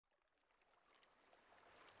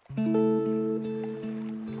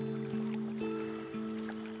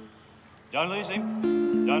Don't lose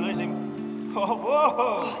him. Don't lose him. Oh,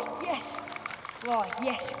 whoa! Yes. Right,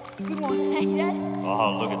 yes. Good one, hey, Dad?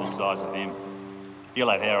 Oh, look at the size of him. You'll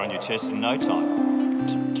have hair on your chest in no time.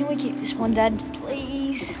 Can we keep this one, Dad,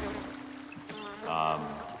 please?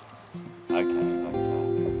 Okay, but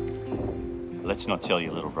let's not tell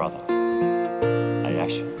your little brother. Hey,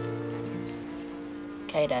 Ash.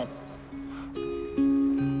 Okay, Dad.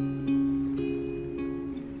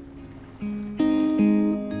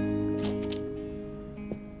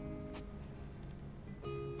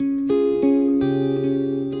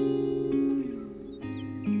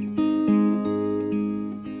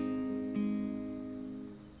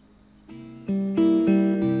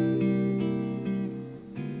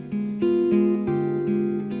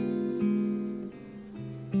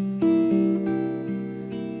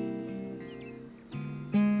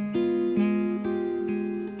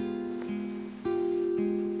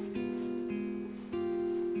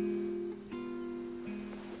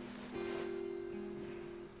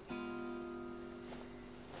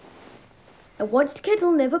 A watched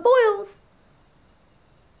kettle never boils.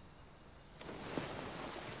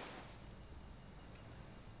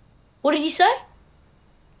 What did you say?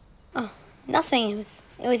 Oh, nothing.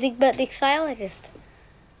 It was Egbert the ideologist.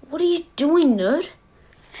 What are you doing, nerd?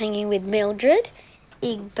 Hanging with Mildred,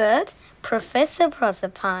 Egbert, Professor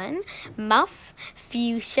Proserpine, Muff,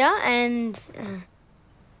 Fuchsia, and...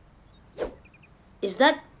 Is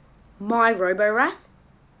that my Robo-Wrath?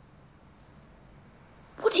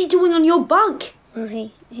 What's he doing on your bunk? Well,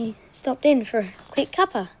 he stopped in for a quick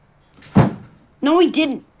cuppa. No, he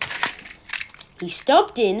didn't. He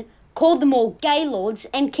stopped in, called them all gaylords,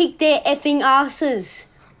 and kicked their effing asses.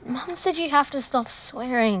 Mum said you have to stop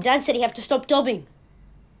swearing. Dad said he have to stop dobbing.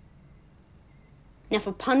 Now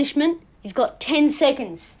for punishment, you've got 10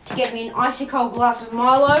 seconds to get me an icy cold glass of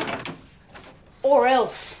Milo, or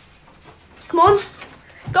else. Come on,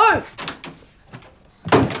 go!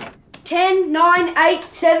 10, 9, 8,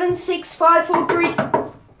 7, 6, 5, 4, 3...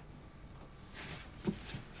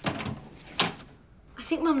 I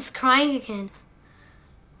think Mum's crying again.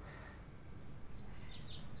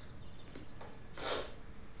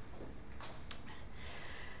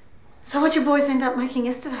 So what'd your boys end up making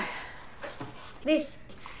yesterday? This.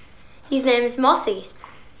 His name is Mossy.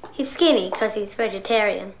 He's skinny because he's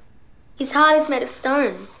vegetarian. His heart is made of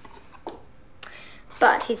stone.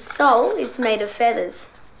 But his soul is made of feathers.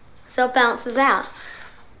 So it bounces out.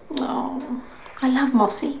 Oh, I love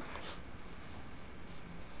Mossy.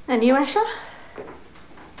 And you, Asher?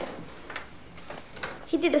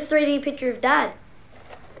 He did a 3D picture of Dad.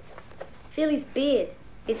 Feel his beard.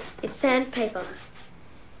 It's sandpaper.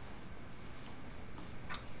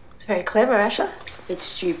 It's very clever, Asher. It's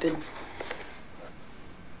stupid.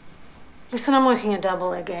 Listen, I'm working a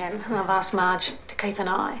double again, and I've asked Marge to keep an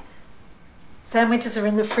eye. Sandwiches are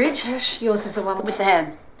in the fridge, Ash. Yours is the one With the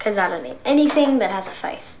ham. Because I don't eat anything that has a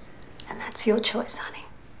face. And that's your choice, honey.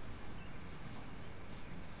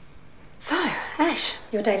 So, Ash,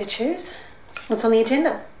 your day to choose. What's on the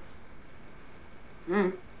agenda?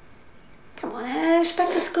 Come on, Ash, back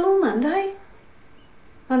to school Monday.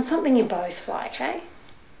 On something you both like, eh?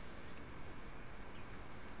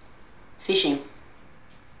 Fishing.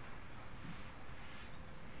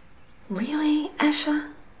 Really,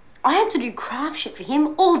 Asher? I had to do craft shit for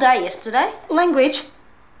him all day yesterday. Language?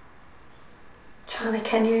 Charlie,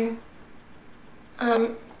 can you?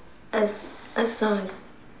 As long as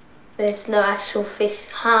there's no actual fish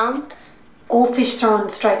harmed. All fish thrown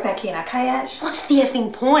straight back in, okay, Ash? What's the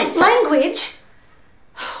effing point? Language?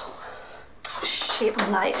 Oh, shit,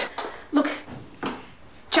 I'm late. Look,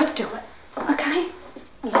 just do it, okay?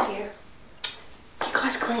 I love you. You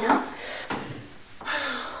guys clean up.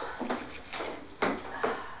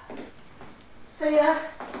 See ya.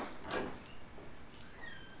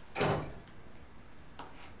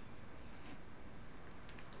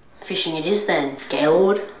 Fishing it is then,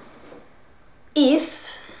 Gaylord.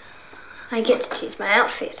 If I get to choose my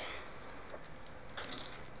outfit.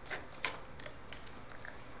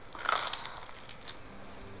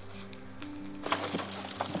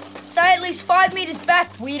 Stay at least 5 meters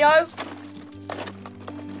back, weirdo.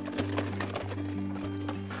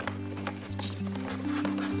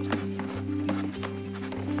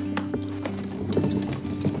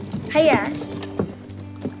 Hey, Ash.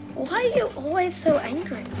 Why are you always so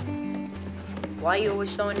angry? Why are you always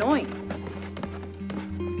so annoying?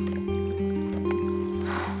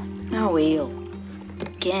 No, Eel.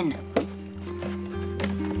 Again.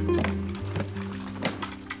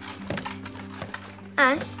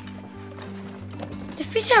 Ash, do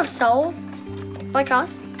fish have souls? Like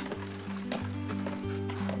us?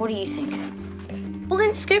 What do you think? Well,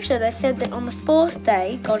 in scripture they said that on the fourth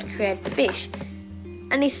day God created the fish,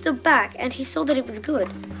 and he stood back and he saw that it was good.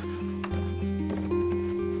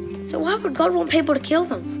 So why would God want people to kill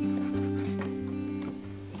them?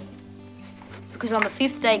 Because on the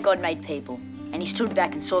fifth day God made people, and he stood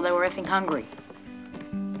back and saw they were effing hungry.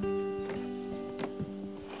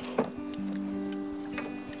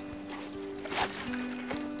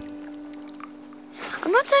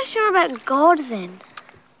 I'm not so sure about God then.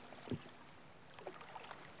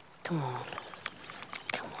 Come on.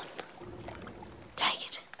 Come on. Take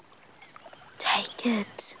it. Take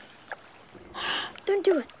it. Don't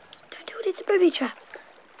do it. Don't do it. It's a booby trap.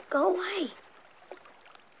 Go away.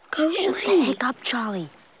 Go away. Shut the heck up, Charlie.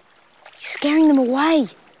 You're scaring them away.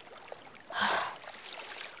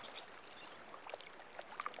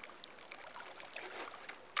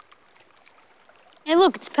 Hey,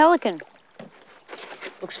 look, it's a pelican.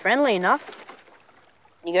 Looks friendly enough.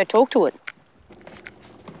 You go talk to it.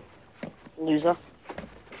 Loser.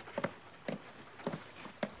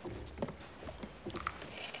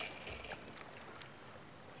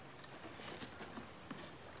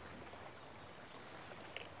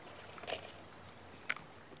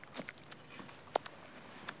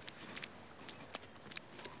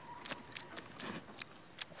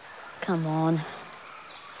 Come on.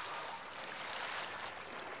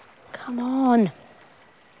 Come on.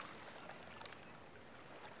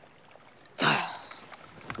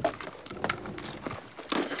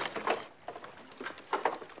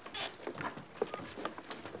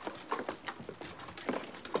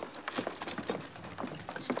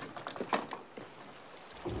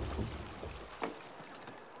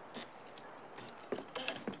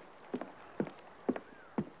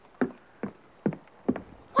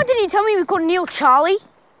 Why didn't you tell me we couldn't kneel, Charlie?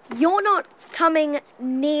 You're not coming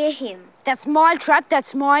near him. That's my trap,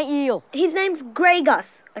 that's my eel. His name's Grey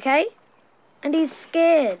Gus, okay? And he's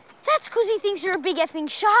scared. That's because he thinks you're a big effing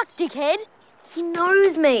shark, dickhead. He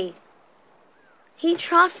knows me. He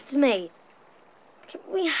trusts me.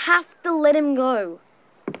 We have to let him go.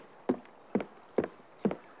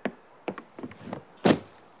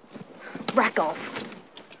 Rack off.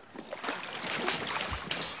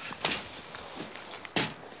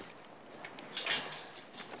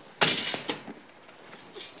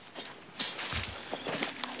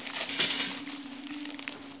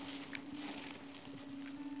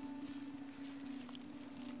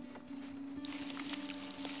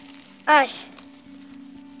 Ash,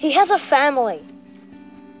 he has a family.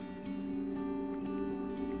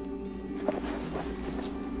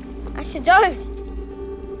 Ash, don't!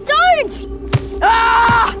 Don't!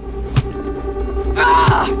 Ah!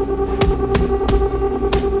 Ah!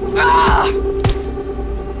 Ah!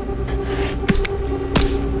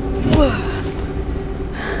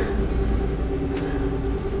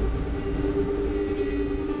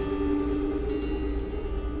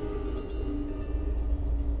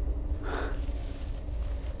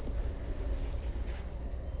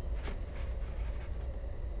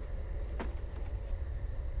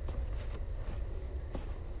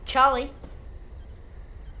 Charlie.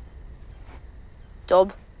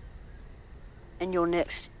 Dob. And you're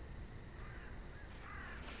next.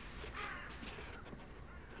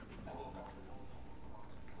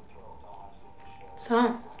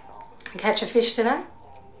 So, you catch a fish today?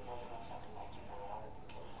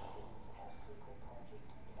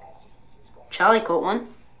 Charlie caught one.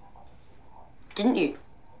 Didn't you?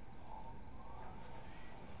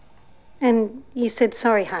 And you said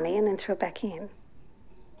sorry, honey, and then threw it back in.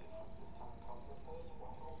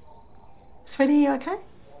 Sweetie, you okay?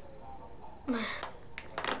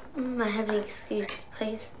 May I have an excuse,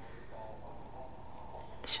 please?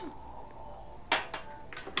 Sure.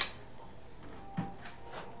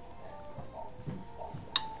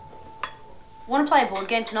 Want to play a board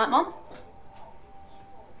game tonight, Mum?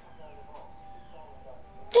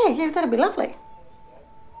 Yeah, that'd be lovely.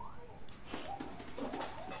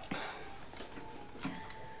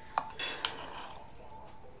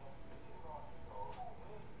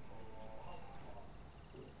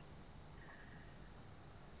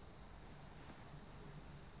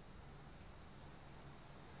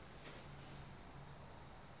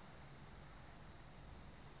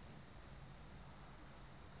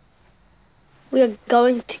 We are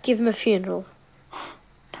going to give him a funeral.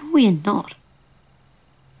 No, we're not.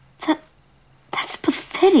 That's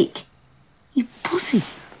pathetic. You pussy.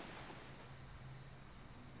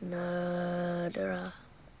 Murderer.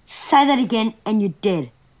 Say that again and you're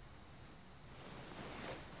dead.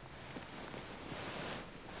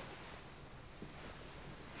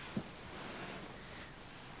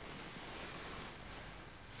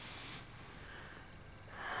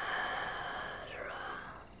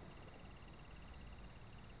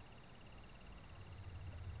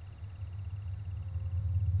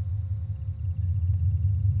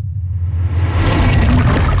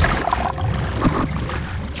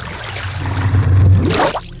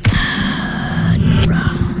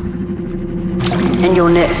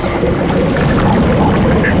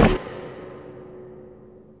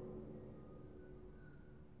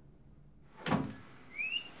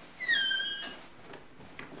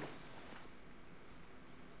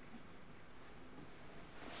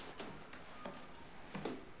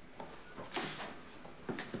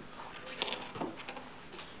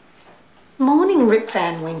 Morning, Rip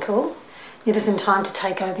Van Winkle. You're just in time to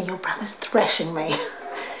take over your brother's thrashing me.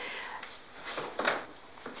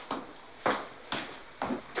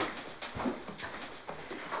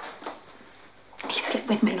 He slept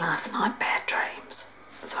with me last night, bad dreams.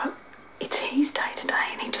 So it's his day today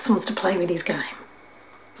and he just wants to play with his game.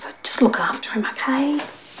 So just look after him, okay?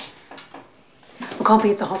 Look, I'll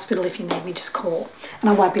be at the hospital if you need me, just call. And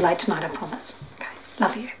I won't be late tonight, I promise. Okay,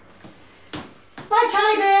 love you. Bye,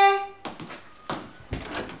 Charlie Bear.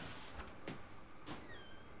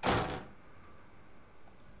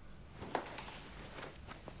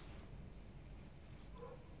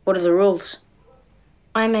 What are the rules?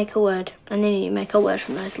 I make a word, and then you make a word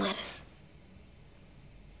from those letters.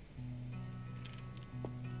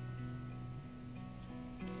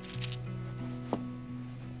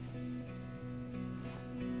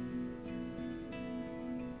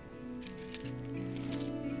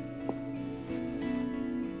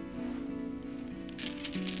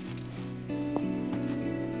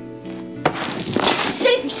 I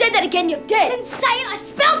said if you said that again, you're dead. I didn't say it, I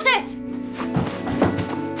spelt it!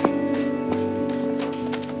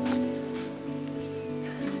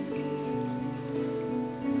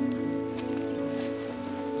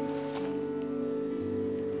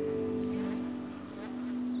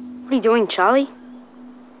 What are you doing, Charlie?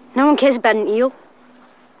 No one cares about an eel.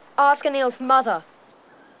 Ask an eel's mother.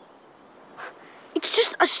 It's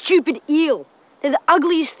just a stupid eel. They're the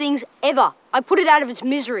ugliest things ever. I put it out of its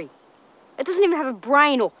misery. It doesn't even have a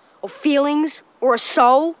brain or feelings or a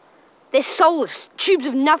soul. They're soulless, tubes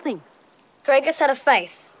of nothing. Greggus had a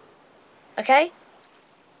face. Okay?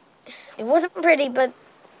 It wasn't pretty, but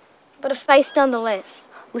a face nonetheless.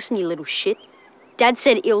 Listen, you little shit. Dad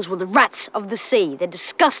said eels were the rats of the sea. They're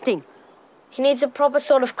disgusting. He needs a proper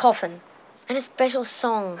sort of coffin and a special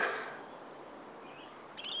song.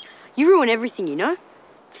 You ruin everything, you know?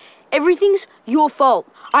 Everything's your fault.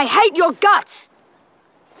 I hate your guts.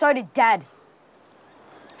 So did Dad.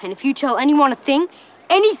 And if you tell anyone a thing,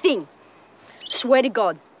 anything, swear to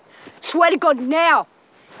God now,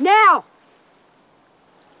 now.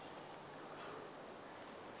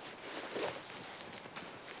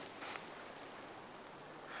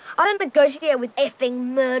 I don't negotiate with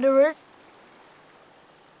effing murderers.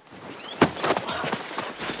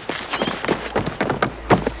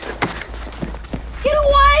 Get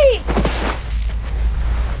away!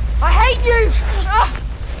 I hate you!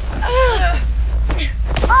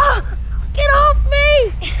 Get off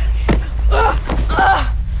me!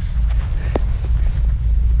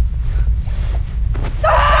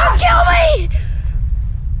 Don't kill me!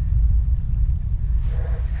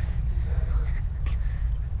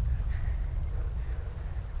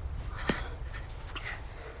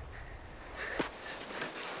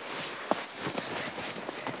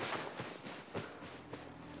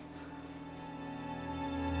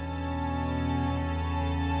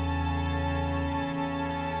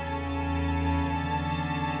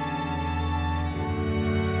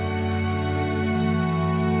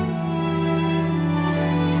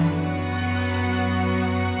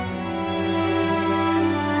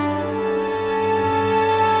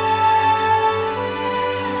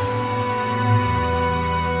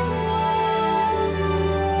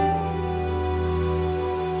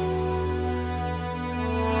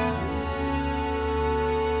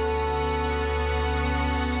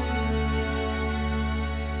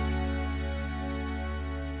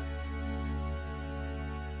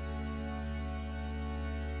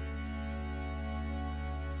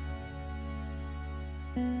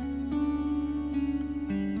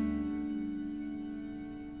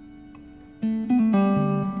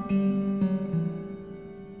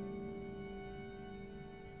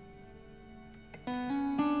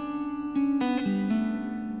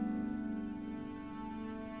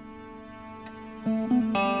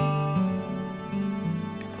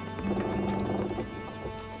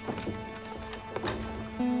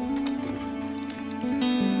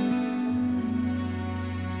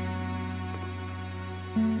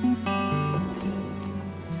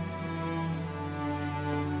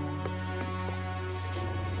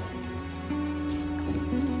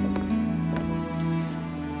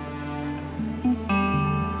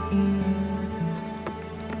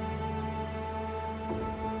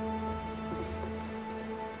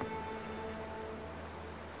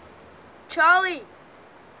 Charlie!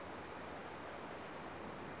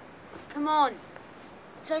 Come on.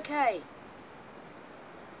 It's okay.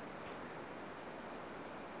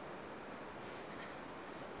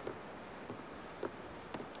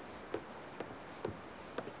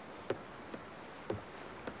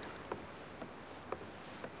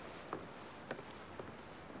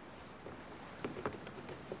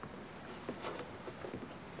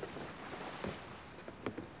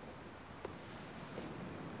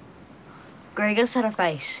 Gregos had a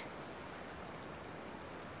face.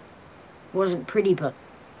 Wasn't pretty, but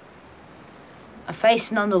a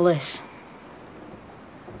face nonetheless.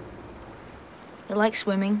 He liked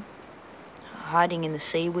swimming, hiding in the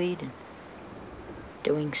seaweed and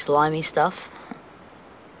doing slimy stuff.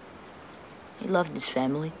 He loved his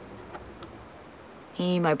family.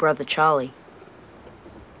 He knew my brother Charlie.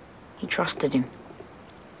 He trusted him.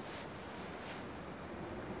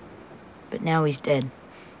 But now he's dead.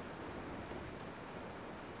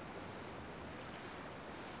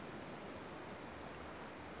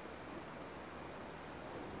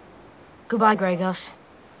 Goodbye, Gregos.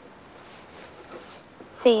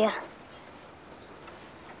 See ya.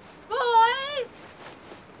 Boys!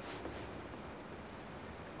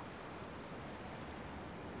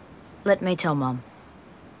 Let me tell Mum,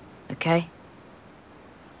 okay?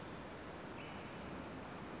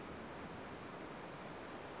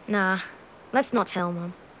 Nah, let's not tell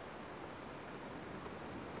Mum.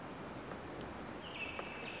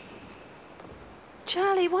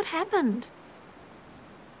 Charlie, what happened?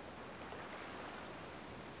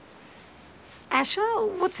 Asher,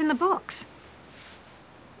 what's in the box?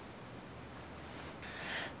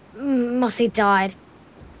 Mossy died.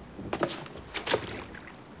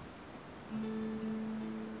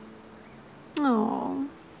 Oh.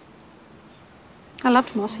 I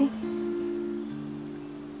loved Mossy.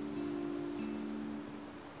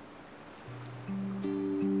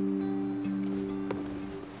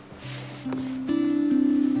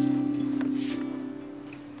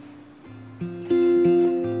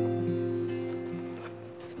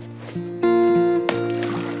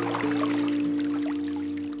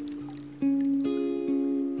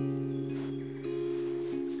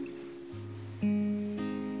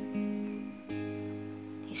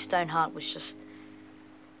 His stone heart was just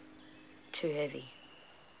too heavy.